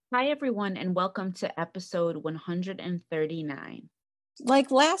Hi, everyone, and welcome to episode 139. Like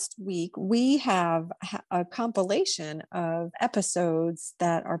last week, we have a compilation of episodes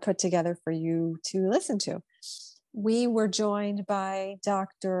that are put together for you to listen to. We were joined by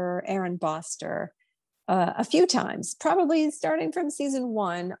Dr. Aaron Boster a few times, probably starting from season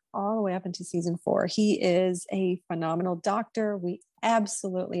 1 all the way up into season 4. He is a phenomenal doctor. We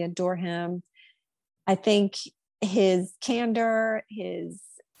absolutely adore him. I think his candor, his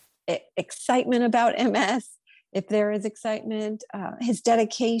excitement about MS, if there is excitement, his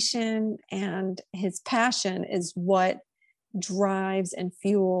dedication and his passion is what drives and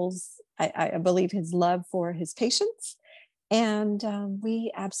fuels, I believe, his love for his patients. And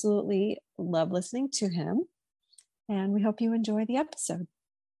we absolutely love listening to him. And we hope you enjoy the episode.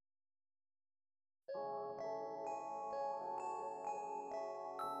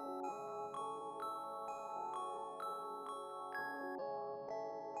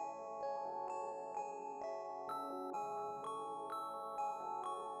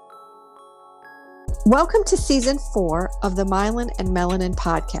 Welcome to season 4 of the Myelin and Melanin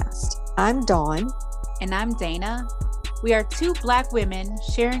podcast. I'm Dawn. And I'm Dana. We are two Black women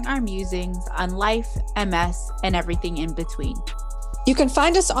sharing our musings on life, MS, and everything in between. You can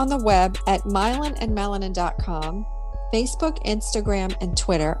find us on the web at myelinandmelanin.com, Facebook, Instagram, and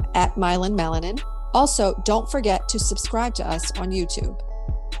Twitter at myelinmelanin. Also, don't forget to subscribe to us on YouTube.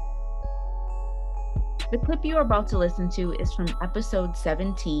 The clip you are about to listen to is from episode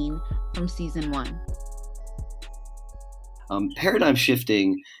 17 from season 1. Paradigm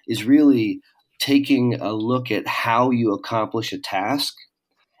shifting is really taking a look at how you accomplish a task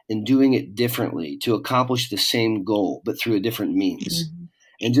and doing it differently to accomplish the same goal, but through a different means.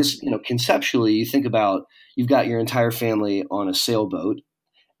 Mm-hmm. And just, conceptually, you think about, you've got your entire family on a sailboat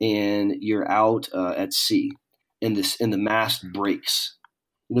and you're out at sea and the mast breaks.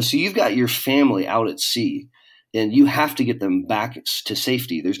 So you've got your family out at sea and you have to get them back to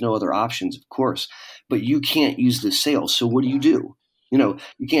safety. There's no other options, of course, but you can't use the sail. So what do? You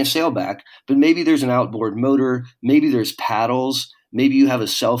can't sail back, but maybe there's an outboard motor. Maybe there's paddles. Maybe you have a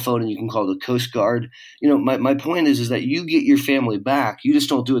cell phone and you can call the Coast Guard. My point is that you get your family back. You just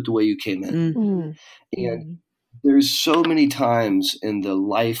don't do it the way you came in. Mm-hmm. And there's so many times in the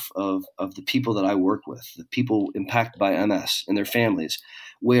life of the people that I work with, the people impacted by MS and their families,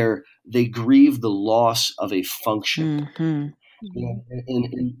 where they grieve the loss of a function. Mm-hmm. And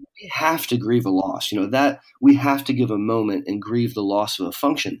we have to grieve a loss, that we have to give a moment and grieve the loss of a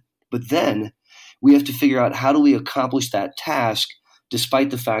function. But then we have to figure out, how do we accomplish that task despite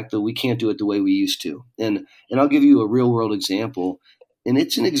the fact that we can't do it the way we used to? And I'll give you a real world example. And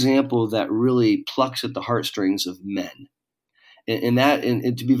it's an example that really plucks at the heartstrings of men.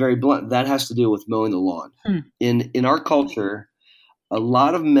 And to be very blunt, that has to do with mowing the lawn. In our culture, a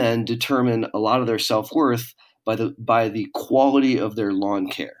lot of men determine a lot of their self-worth by the quality of their lawn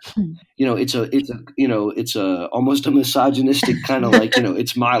care. It's almost a misogynistic kind of like,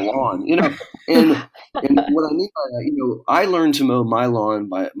 it's my lawn, and what I mean by that, I learned to mow my lawn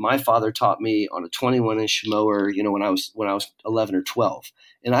my father taught me on a 21-inch mower, when I was 11 or 12,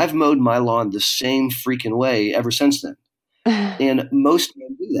 and I've mowed my lawn the same freaking way ever since then. And most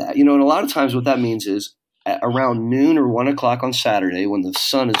men do that, and a lot of times what that means is around noon or 1 o'clock on Saturday, when the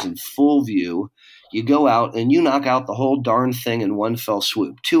sun is in full view, you go out and you knock out the whole darn thing in one fell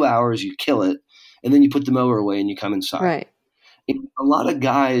swoop. 2 hours, you kill it, and then you put the mower away and you come inside. Right. And a lot of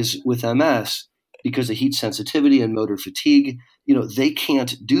guys with MS, because of heat sensitivity and motor fatigue, they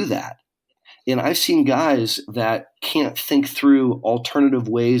can't do that. And I've seen guys that can't think through alternative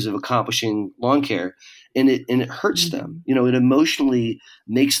ways of accomplishing lawn care, and it hurts them. It emotionally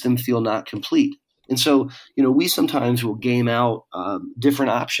makes them feel not complete. And so, we sometimes will game out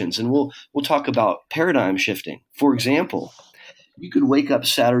different options, and we'll talk about paradigm shifting. For example, you could wake up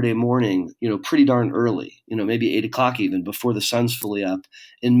Saturday morning, pretty darn early, maybe 8 o'clock even, before the sun's fully up,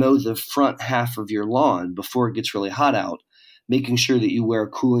 and mow the front half of your lawn before it gets really hot out, making sure that you wear a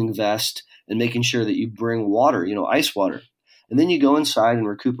cooling vest and making sure that you bring water, ice water. And then you go inside and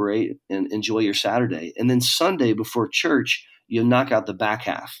recuperate and enjoy your Saturday. And then Sunday before church, you knock out the back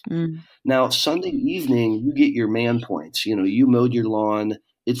half. Now, Sunday evening, you get your man points. You mowed your lawn.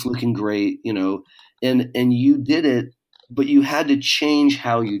 It's looking great, and you did it, but you had to change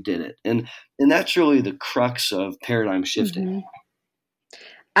how you did it. And that's really the crux of paradigm shifting.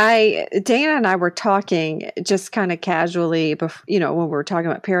 Mm-hmm. Dana and I were talking just kind of casually, when we were talking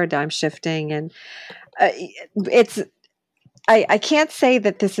about paradigm shifting, and I can't say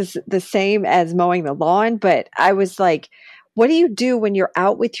that this is the same as mowing the lawn, but I was like, what do you do when you're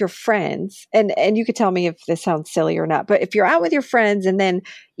out with your friends? And you could tell me if this sounds silly or not, but if you're out with your friends and then,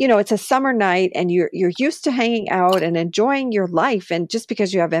 it's a summer night and you're used to hanging out and enjoying your life. And just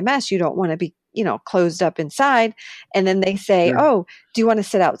because you have MS, you don't want to be, closed up inside. And then they say, Sure. oh, do you want to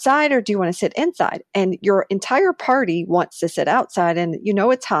sit outside or do you want to sit inside? And your entire party wants to sit outside and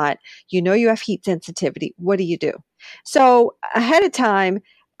it's hot, you have heat sensitivity. What do you do? So ahead of time,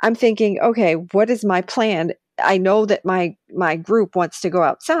 I'm thinking, okay, what is my plan? I know that my group wants to go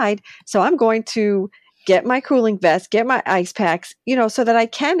outside, so I'm going to get my cooling vest, get my ice packs, so that I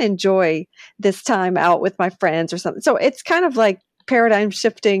can enjoy this time out with my friends or something. So it's kind of like paradigm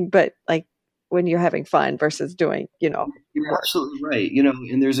shifting, but like when you're having fun versus doing, You're work. absolutely right.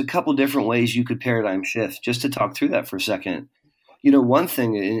 And there's a couple different ways you could paradigm shift. Just to talk through that for a second. One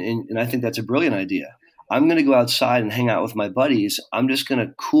thing, and I think that's a brilliant idea. I'm going to go outside and hang out with my buddies. I'm just going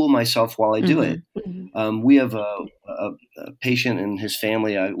to cool myself while I do it. We have a patient and his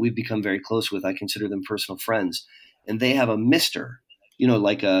family we've become very close with. I consider them personal friends. And they have a mister,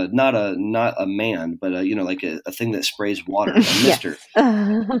 like not a man, but like a thing that sprays water, a mister. They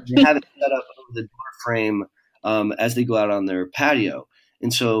have it set up over the door frame as they go out on their patio.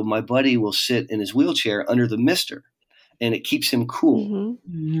 And so my buddy will sit in his wheelchair under the mister. And it keeps him cool,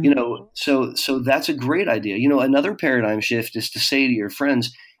 so that's a great idea. Another paradigm shift is to say to your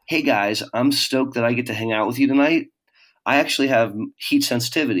friends, hey guys, I'm stoked that I get to hang out with you tonight. I actually have heat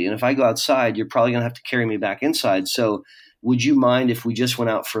sensitivity. And if I go outside, you're probably going to have to carry me back inside. So would you mind if we just went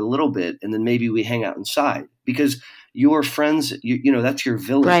out for a little bit and then maybe we hang out inside? Because your friends, that's your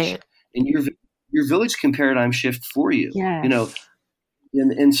village. Right. And your village can paradigm shift for you, Yes.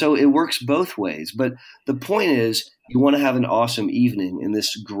 And so it works both ways. But the point is, you want to have an awesome evening in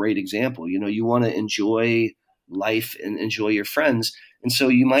this great example. You want to enjoy life and enjoy your friends. And so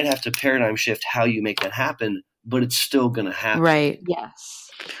you might have to paradigm shift how you make that happen, but it's still going to happen. Right.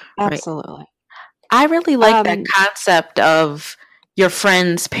 Yes, absolutely. Right. I really like that concept of your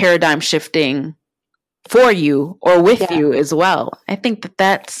friends paradigm shifting for you or with you as well. I think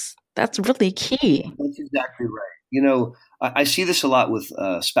that's really key. That's exactly right. I see this a lot with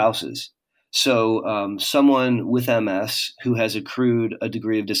spouses. So someone with MS who has accrued a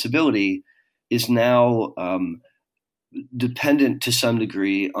degree of disability is now dependent to some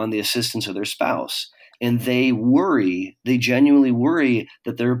degree on the assistance of their spouse. And they genuinely worry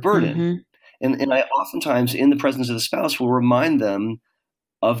that they're a burden. And I oftentimes, in the presence of the spouse, will remind them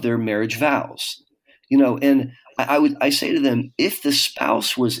of their marriage vows. And I say to them, if the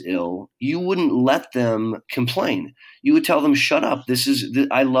spouse was ill, you wouldn't let them complain. You would tell them, shut up.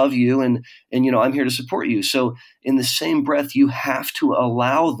 I love you. And I'm here to support you. So in the same breath, you have to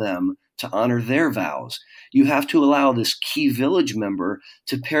allow them to honor their vows. You have to allow this key village member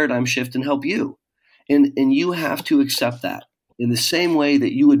to paradigm shift and help you. And you have to accept that in the same way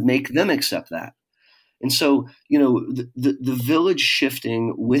that you would make them accept that. And so, the village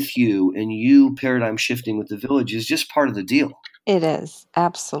shifting with you and you paradigm shifting with the village is just part of the deal. It is.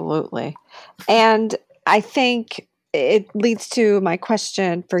 Absolutely. And I think it leads to my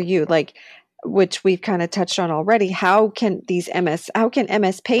question for you, which we've kind of touched on already. How can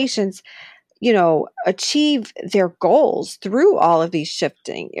MS patients, achieve their goals through all of these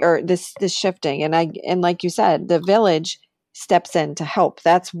shifting or this shifting? And like you said, the village steps in to help.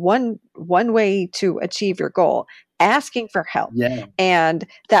 That's one way to achieve your goal, asking for help. Yeah. And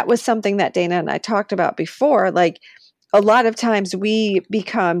that was something that Dana and I talked about before. Like a lot of times we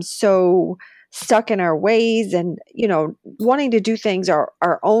become so stuck in our ways and, wanting to do things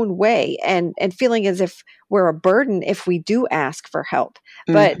our own way and feeling as if we're a burden if we do ask for help.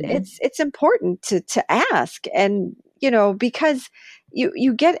 But it's important to ask. And, because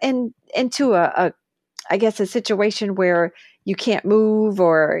you get into a situation where you can't move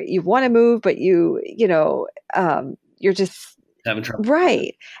or you want to move, but you're just having trouble.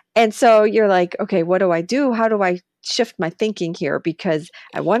 Right. And so you're like, okay, what do I do? How do I shift my thinking here? Because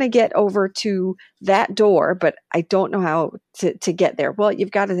I want to get over to that door, but I don't know how to get there. Well, you've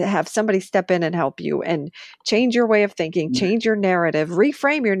got to have somebody step in and help you and change your way of thinking, change your narrative,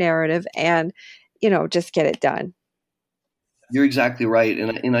 reframe your narrative, and, just get it done. You're exactly right.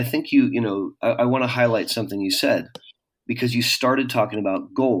 And I think I want to highlight something you said, because you started talking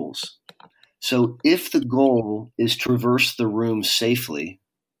about goals. So if the goal is traverse the room safely,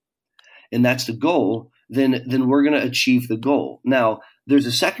 and that's the goal, then we're going to achieve the goal. Now, there's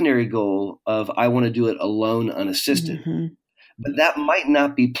a secondary goal of I want to do it alone, unassisted. But that might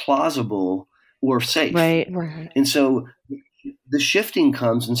not be plausible or safe. Right. And so the shifting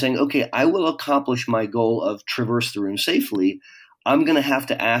comes and saying, okay, I will accomplish my goal of traverse the room safely. I'm going to have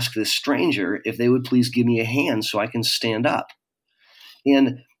to ask this stranger if they would please give me a hand so I can stand up.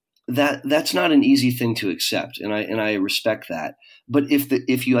 And that's not an easy thing to accept, and I respect that. But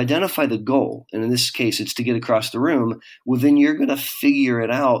if you identify the goal, and in this case it's to get across the room, well, then you're going to figure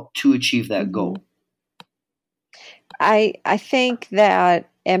it out to achieve that goal. I think that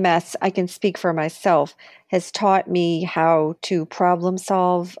MS, I can speak for myself, has taught me how to problem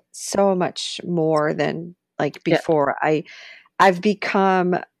solve so much more than like before. Yeah. I've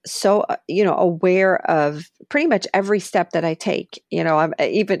become so, aware of pretty much every step that I take.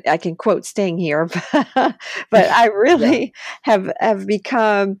 I can quote Sting here, but I really have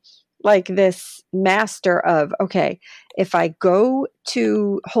become like this master of, okay, if I go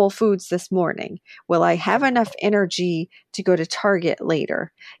to Whole Foods this morning, will I have enough energy to go to Target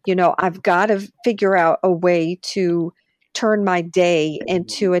later? I've got to figure out a way to turn my day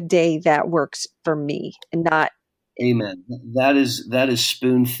into a day that works for me and not. Amen. That is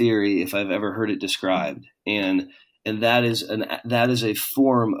spoon theory, if I've ever heard it described, and that is a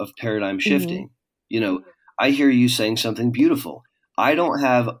form of paradigm shifting. I hear you saying something beautiful. I don't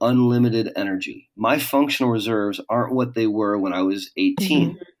have unlimited energy. My functional reserves aren't what they were when I was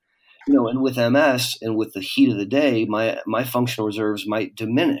 18. And with MS and with the heat of the day, my functional reserves might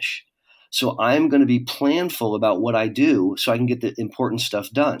diminish. So I'm going to be planful about what I do so I can get the important stuff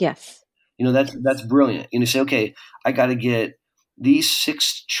done. Yes. That's brilliant. Say, okay, I got to get these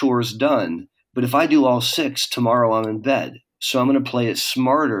 6 chores done, but if I do all 6, tomorrow I'm in bed. So I'm going to play it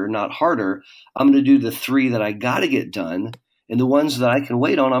smarter, not harder. I'm going to do the 3 that I got to get done, and the ones that I can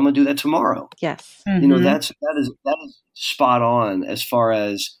wait on, I'm going to do that tomorrow. Yes. That is spot on as far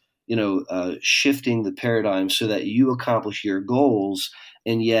as, shifting the paradigm so that you accomplish your goals,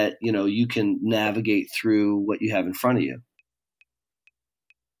 and yet, you can navigate through what you have in front of you.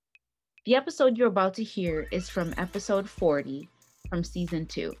 The episode you're about to hear is from episode 40 from season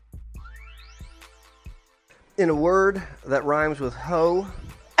 2. In a word that rhymes with hoe,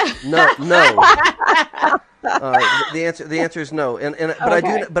 no. The answer is no.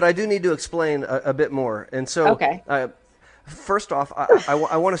 But I do need to explain a bit more. And so, first off, I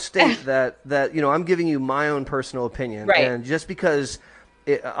want to state that I'm giving you my own personal opinion, right. And just because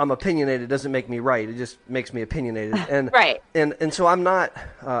I'm opinionated doesn't make me right. It just makes me opinionated, and right. And so I'm not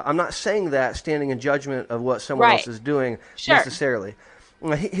saying that standing in judgment of what someone else is doing necessarily.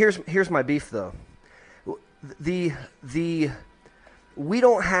 Here's my beef though. We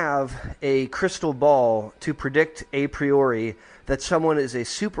don't have a crystal ball to predict a priori that someone is a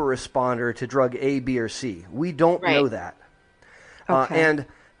super responder to drug A, B, or C. We don't know that. Okay.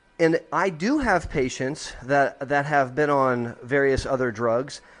 And I do have patients that have been on various other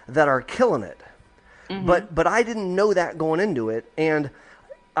drugs that are killing it. But I didn't know that going into it, and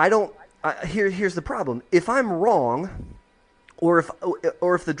I don't. Here's the problem: if I'm wrong, or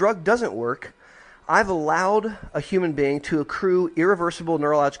if the drug doesn't work, I've allowed a human being to accrue irreversible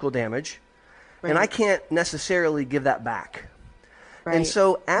neurological damage, and I can't necessarily give that back. Right. And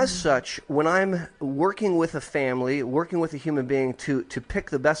so, as such, when I'm working with a family, working with a human being to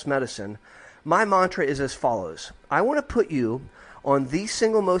pick the best medicine, my mantra is as follows. I want to put you on the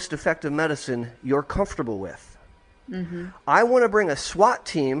single most effective medicine you're comfortable with. I want to bring a SWAT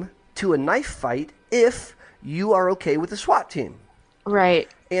team to a knife fight if you are okay with the SWAT team. Right.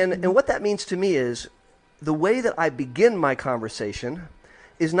 And what that means to me is the way that I begin my conversation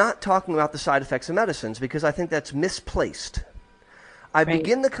is not talking about the side effects of medicines, because I think that's misplaced. I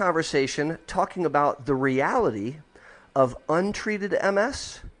begin the conversation talking about the reality of untreated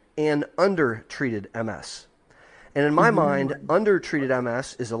MS and undertreated MS. And in my mind, undertreated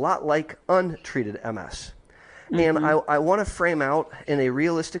MS is a lot like untreated MS. And I want to frame out in a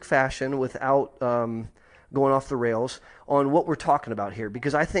realistic fashion without going off the rails on what we're talking about here,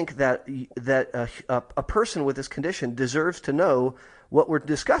 because I think that a person with this condition deserves to know what we're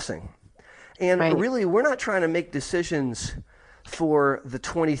discussing. And really, we're not trying to make decisions for the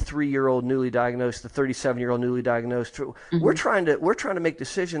 23-year-old newly diagnosed, the 37-year-old newly diagnosed. We're trying to make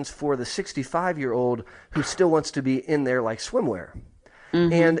decisions for the 65-year-old who still wants to be in there like swimwear.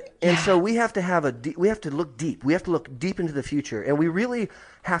 And so we have to look deep. We have to look deep into the future, and we really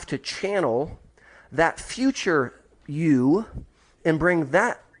have to channel that future you and bring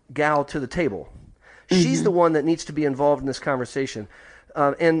that gal to the table. She's the one that needs to be involved in this conversation.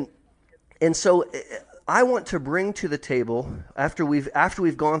 And so I want to bring to the table, after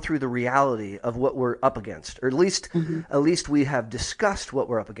we've gone through the reality of what we're up against, or at least we have discussed what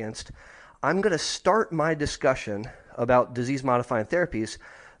we're up against, I'm going to start my discussion about disease-modifying therapies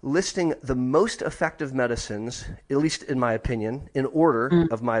listing the most effective medicines, at least in my opinion, in order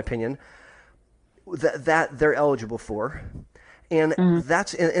of my opinion, that they're eligible for. And and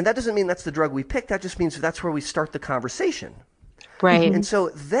that doesn't mean that's the drug we pick. That just means that's where we start the conversation. Right. And so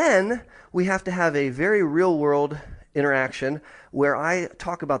then we have to have a very real world interaction where I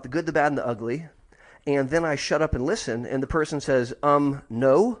talk about the good, the bad, and the ugly. And then I shut up and listen. And the person says,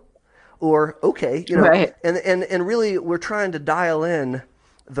 no, or okay, Right. and really we're trying to dial in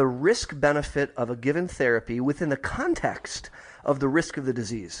the risk benefit of a given therapy within the context of the risk of the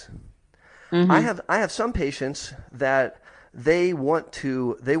disease. I have some patients that they want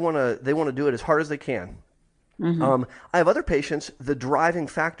to do it as hard as they can. I have other patients, the driving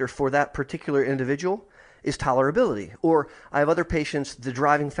factor for that particular individual is tolerability. Or I have other patients, the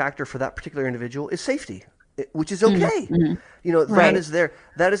driving factor for that particular individual is safety, which is okay. That is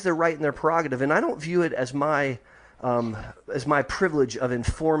their right and their prerogative. And I don't view it as my privilege of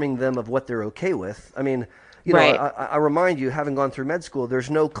informing them of what they're okay with. I mean, I remind you, having gone through med school, there's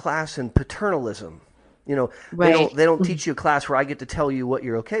no class in paternalism. They don't teach you a class where I get to tell you what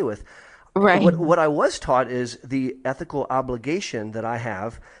you're okay with. Right. What I was taught is the ethical obligation that I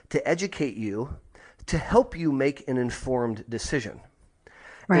have to educate you, to help you make an informed decision.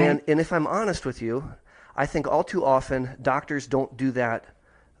 Right. And if I'm honest with you, I think all too often doctors don't do that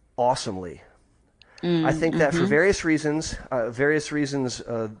awesomely. I think that for various reasons, there's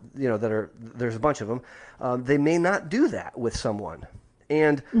a bunch of them, they may not do that with someone.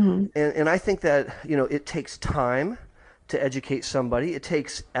 And I think that, it takes time to educate somebody. It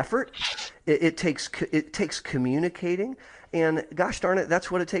takes effort. It takes communicating. And gosh darn it,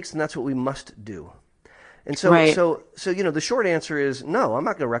 that's what it takes, and that's what we must do. And so, the short answer is no. I'm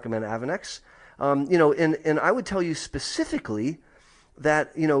not going to recommend Avonex. And I would tell you specifically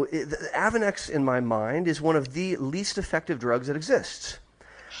that Avonex, in my mind, is one of the least effective drugs that exists.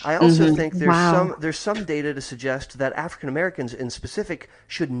 I also think there's some data to suggest that African Americans in specific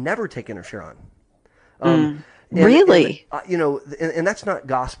should never take interferon. Really? And that's not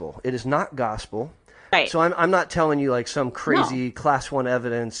gospel. It is not gospel. Right. So I'm not telling you like some crazy class 1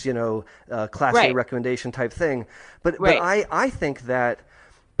 evidence, class A recommendation type thing. But I think that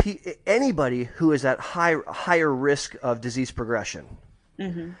anybody who is at higher risk of disease progression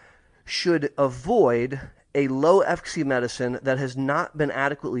should avoid a low efficacy medicine that has not been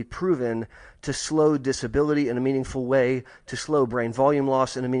adequately proven to slow disability in a meaningful way, to slow brain volume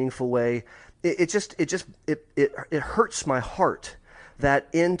loss in a meaningful way. It hurts my heart that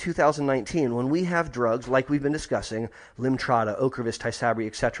in 2019, when we have drugs like we've been discussing, Limtrada, Ocrevus, Tysabri,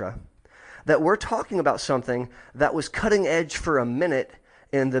 etc., that we're talking about something that was cutting edge for a minute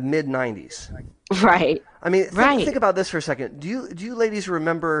in the mid 90s. Right. I mean, think about this for a second. Do you ladies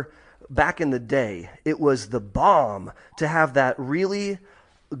remember back in the day, it was the bomb to have that really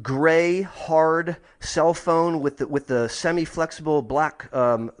gray, hard cell phone with the semi-flexible black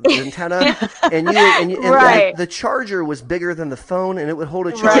antenna, and the charger was bigger than the phone, and it would hold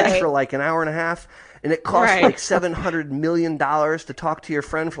a charge for like an hour and a half, and it cost like $700 million to talk to your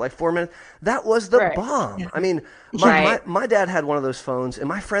friend for like 4 minutes. That was the bomb. I mean, my dad had one of those phones, and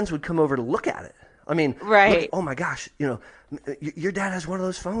my friends would come over to look at it. I mean, look, oh my gosh, your dad has one of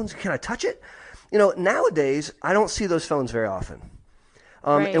those phones. Can I touch it? Nowadays, I don't see those phones very often.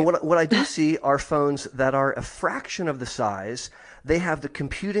 And what I do see are phones that are a fraction of the size. They have the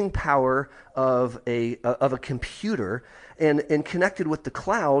computing power of a computer, and connected with the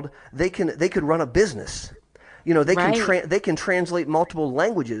cloud, they could run a business. They can translate multiple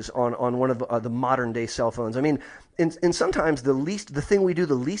languages on one of the modern day cell phones. I mean, and sometimes the thing we do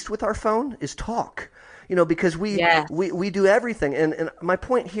the least with our phone is talk. Because we do everything. And my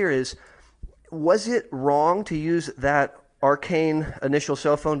point here is, was it wrong to use that arcane initial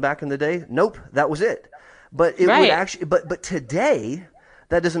cell phone back in the day? Nope, that was it. But it would actually, but today,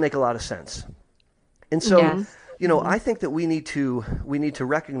 that doesn't make a lot of sense. And so, I think that we need to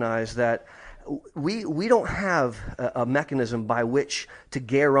recognize that we don't have a mechanism by which to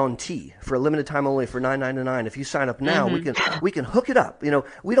guarantee for a limited time only for $9.99. If you sign up now, we can hook it up.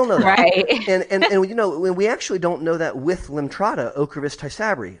 We don't know that, and we actually don't know that with Limtrada, Ocrevus,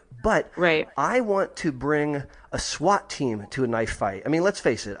 Tysabri. But I want to bring a SWAT team to a knife fight. I mean, let's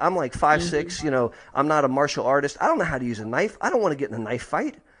face it. I'm like 5'6". I'm not a martial artist. I don't know how to use a knife. I don't want to get in a knife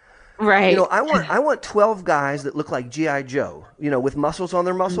fight. Right. I want 12 guys that look like G.I. Joe. with muscles on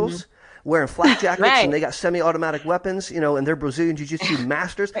their muscles. Wearing flak jackets, and they got semi-automatic weapons, and they're Brazilian Jiu-Jitsu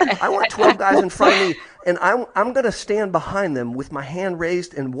masters. I want 12 guys in front of me, and I'm going to stand behind them with my hand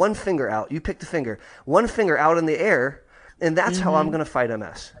raised and one finger out. You pick the finger. One finger out in the air, and that's how I'm going to fight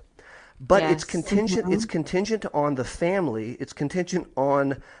MS. But it's contingent. It's contingent on the family. It's contingent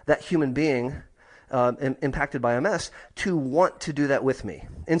on that human being impacted by MS to want to do that with me.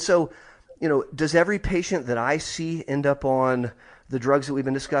 And so, does every patient that I see end up on the drugs that we've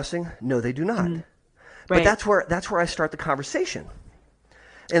been discussing? No, they do not. Right. But that's where I start the conversation.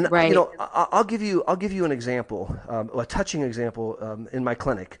 And Right. I'll give you an example, a touching example in my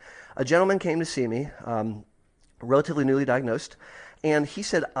clinic. A gentleman came to see me, relatively newly diagnosed, and he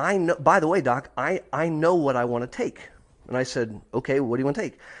said, "I know. By the way, doc, I know what I want to take." And I said, "Okay, what do you want to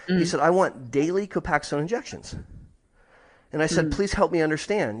take?" He said, "I want daily Copaxone injections." And I said, "Please help me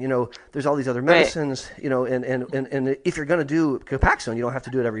understand. There's all these other medicines. And if you're going to do Copaxone, you don't have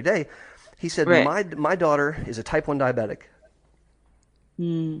to do it every day." He said, "My daughter is a type 1 diabetic."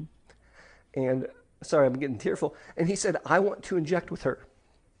 And sorry, I'm getting tearful. And he said, "I want to inject with her."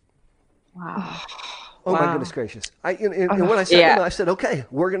 Wow. Oh my goodness gracious! And when I said to him, I said, "Okay,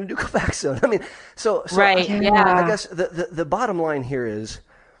 we're going to do Copaxone." I mean, so Right. I guess the bottom line here is,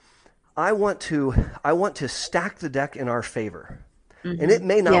 I want to stack the deck in our favor, and it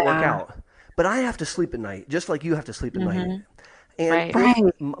may not work out, but I have to sleep at night, just like you have to sleep at night.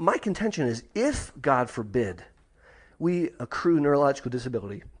 And my contention is, if God forbid we accrue neurological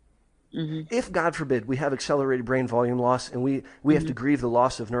disability, if God forbid we have accelerated brain volume loss and we have to grieve the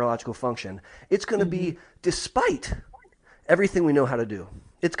loss of neurological function, it's going to be despite everything we know how to do.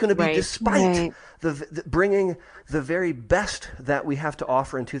 It's going to be despite the bringing the very best that we have to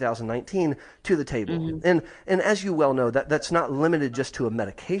offer in 2019 to the table. And as you well know, that's not limited just to a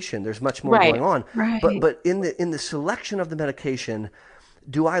medication. There's much more going on. But in the selection of the medication,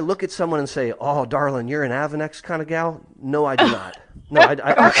 do I look at someone and say, "Oh, darling, you're an Avonex kind of gal"? No, I do not. No, I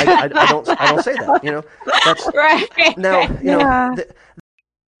don't say that. That's Right. now.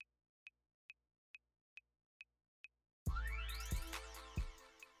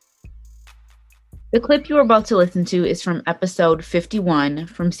 The clip you are about to listen to is from episode 51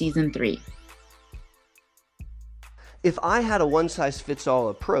 from season 3. If I had a one-size-fits-all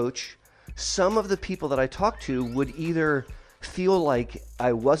approach, some of the people that I talked to would either feel like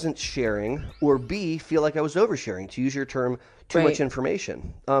I wasn't sharing, or B, feel like I was oversharing, to use your term, too much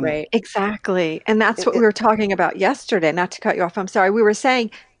information. Exactly. And that's what we were talking about yesterday. Not to cut you off, I'm sorry. We were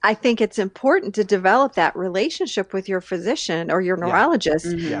saying, I think it's important to develop that relationship with your physician or your neurologist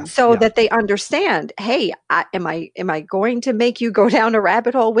so that they understand, hey, am I going to make you go down a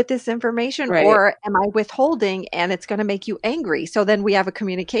rabbit hole with this information, or am I withholding and it's going to make you angry? So then we have a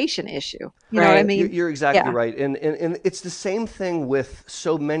communication issue. You know what I mean? You're exactly right. And it's the same thing with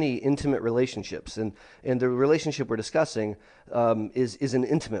so many intimate relationships. And the relationship we're discussing is an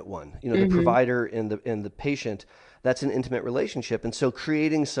intimate one. The provider and the patient. That's an intimate relationship. And so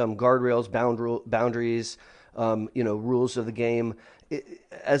creating some guardrails, boundaries, rules of the game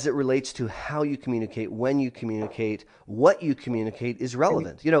as it relates to how you communicate, when you communicate, what you communicate is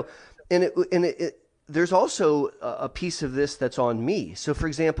relevant. There's also a piece of this that's on me. So for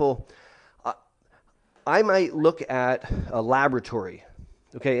example, I might look at a laboratory,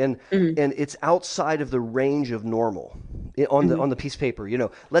 okay, and it's outside of the range of normal on the piece of paper.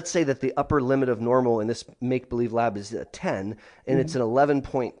 Let's say that the upper limit of normal in this make-believe lab is a 10, and it's an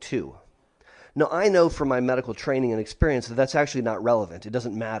 11.2. Now, I know from my medical training and experience that that's actually not relevant. It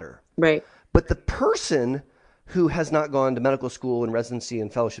doesn't matter. Right. But the person who has not gone to medical school and residency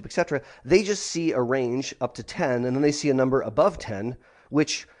and fellowship, etc., they just see a range up to 10, and then they see a number above 10,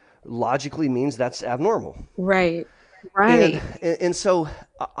 which logically means that's abnormal. Right. And so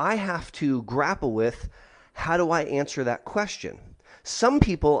I have to grapple with, how do I answer that question? Some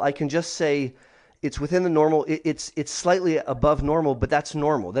people, I can just say it's within the normal. It's slightly above normal, but that's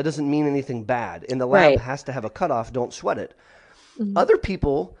normal. That doesn't mean anything bad. And the lab has to have a cutoff. Don't sweat it. Other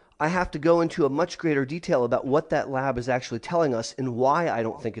people, I have to go into a much greater detail about what that lab is actually telling us and why I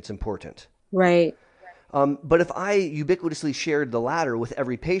don't think it's important. Right. But if I ubiquitously shared the latter with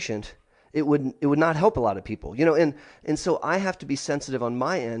every patient, it would not help a lot of people, and so I have to be sensitive on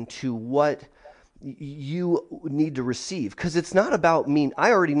my end to what you need to receive, because it's not about me. I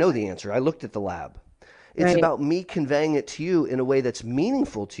already know the answer. I looked at the lab. It's about me conveying it to you in a way that's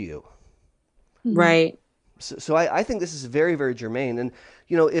meaningful to you. Right. So I think this is very, very germane. And,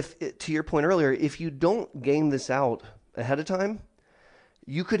 if to your point earlier, if you don't game this out ahead of time,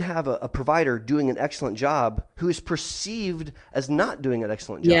 you could have a provider doing an excellent job who is perceived as not doing an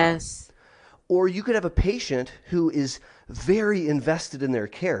excellent job. Yes. Or you could have a patient who is very invested in their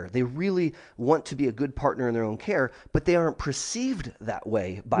care. They really want to be a good partner in their own care, but they aren't perceived that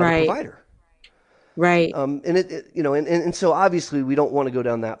way by the provider. Right. And so obviously we don't want to go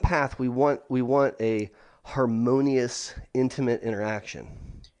down that path. We want a harmonious, intimate interaction.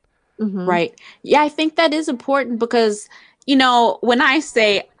 Right. Yeah, I think that is important because, when I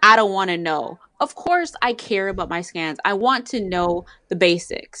say I don't want to know, of course I care about my scans. I want to know the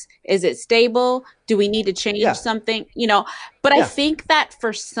basics. Is it stable? Do we need to change something? But I think that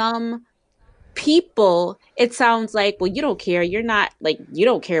for some people, it sounds like, well, you don't care. You're not you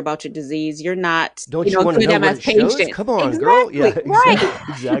don't care about your disease. You're not, don't you want to know what it shows? Come on, girl. Yeah, right.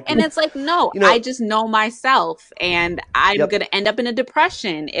 Exactly. And it's like, no, I just know myself, and I'm going to end up in a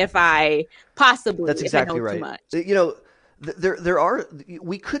depression if I possibly. That's exactly if I know right. Too much.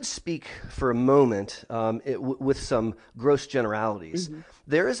 We could speak for a moment with some gross generalities. Mm-hmm.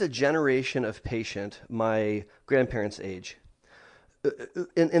 There is a generation of patient, my grandparents' age.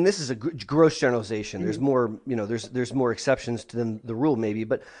 And this is a gross generalization. Mm-hmm. There's more, there's more exceptions to the rule maybe,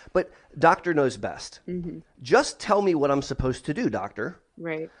 but doctor knows best. Mm-hmm. Just tell me what I'm supposed to do, doctor.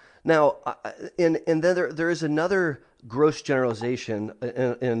 Right. Now, and then there is another gross generalization,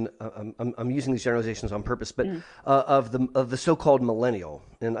 and I'm using these generalizations on purpose, but of the so-called millennial.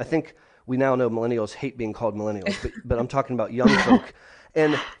 And I think we now know millennials hate being called millennials, but I'm talking about young folk.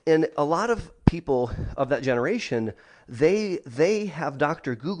 And a lot of people of that generation, they have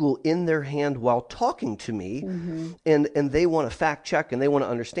Dr. Google in their hand while talking to me, mm-hmm. and they want to fact check and they want to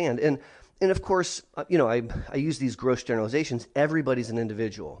understand. And of course, I use these gross generalizations. Everybody's an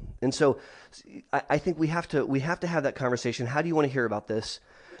individual, and so I think we have to have that conversation. How do you want to hear about this?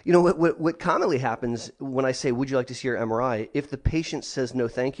 What commonly happens when I say, "Would you like to see your MRI?" If the patient says no,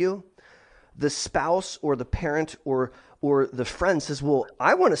 thank you, the spouse or the parent or the friend says, well,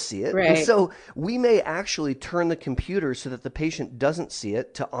 I want to see it. Right. And so we may actually turn the computer so that the patient doesn't see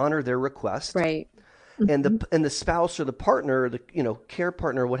it to honor their request. Right. And the spouse or the partner, the care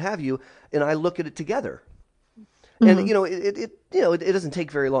partner, what have you, and I look at it together. Mm-hmm. And it doesn't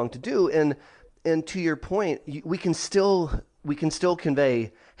take very long to do. And to your point, we can still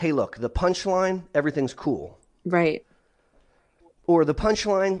convey, hey, look, the punchline, everything's cool. Right. Or the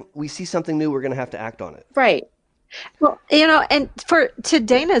punchline, we see something new, we're going to have to act on it. Right. Well, and to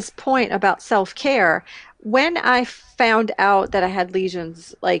Dana's point about self-care, when I found out that I had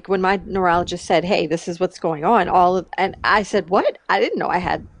lesions, like when my neurologist said, hey, this is what's going on, and I said, what? I didn't know I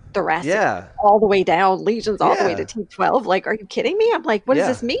had thoracic all the way down, lesions all the way to T12. Like, are you kidding me? I'm like, what does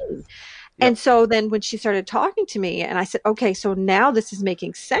this mean? Yep. And so then when she started talking to me and I said, okay, so now this is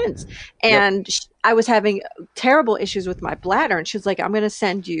making sense. And I was having terrible issues with my bladder. And she was like, I'm going to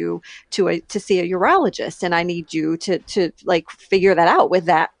send you to see a urologist. And I need you to like figure that out with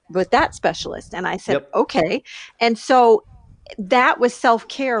that specialist. And I said, okay. And so that was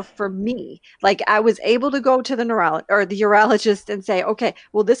self-care for me. Like I was able to go to the urologist and say, okay,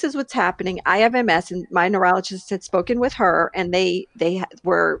 well, this is what's happening. I have MS, and my neurologist had spoken with her, and they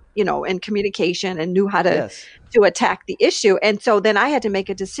were, in communication and knew how to attack the issue. And so then I had to make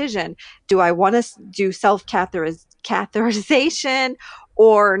a decision. Do I want to do self-catheterization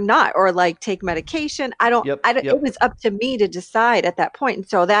or not, or like take medication? It was up to me to decide at that point. And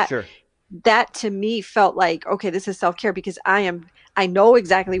so that to me felt like, okay, this is self-care because I know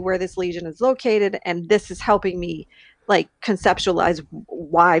exactly where this lesion is located, and this is helping me like conceptualize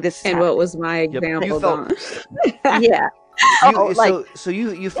why this is happening. What was my example?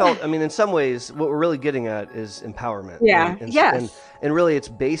 You felt, I mean, in some ways, what we're really getting at is empowerment. Yeah. And really it's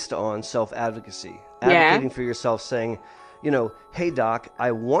based on self-advocacy, advocating for yourself, saying, hey, doc,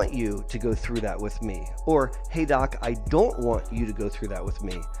 I want you to go through that with me. Or, hey, doc, I don't want you to go through that with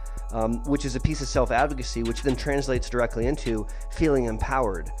me. Which is a piece of self-advocacy, which then translates directly into feeling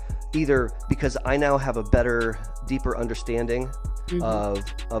empowered, either because I now have a better, deeper understanding of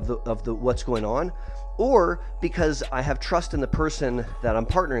the what's going on, or because I have trust in the person that I'm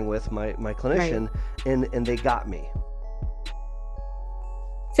partnering with, my clinician, and they got me.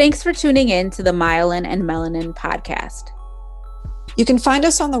 Thanks for tuning in to the Myelin and Melanin podcast. You can find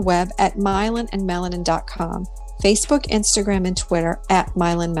us on the web at myelinandmelanin.com. Facebook, Instagram, and Twitter at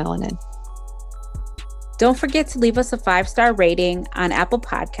Myelin Melanin. Don't forget to leave us a 5-star rating on Apple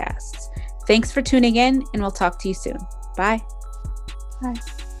Podcasts. Thanks for tuning in, and we'll talk to you soon. Bye. Bye.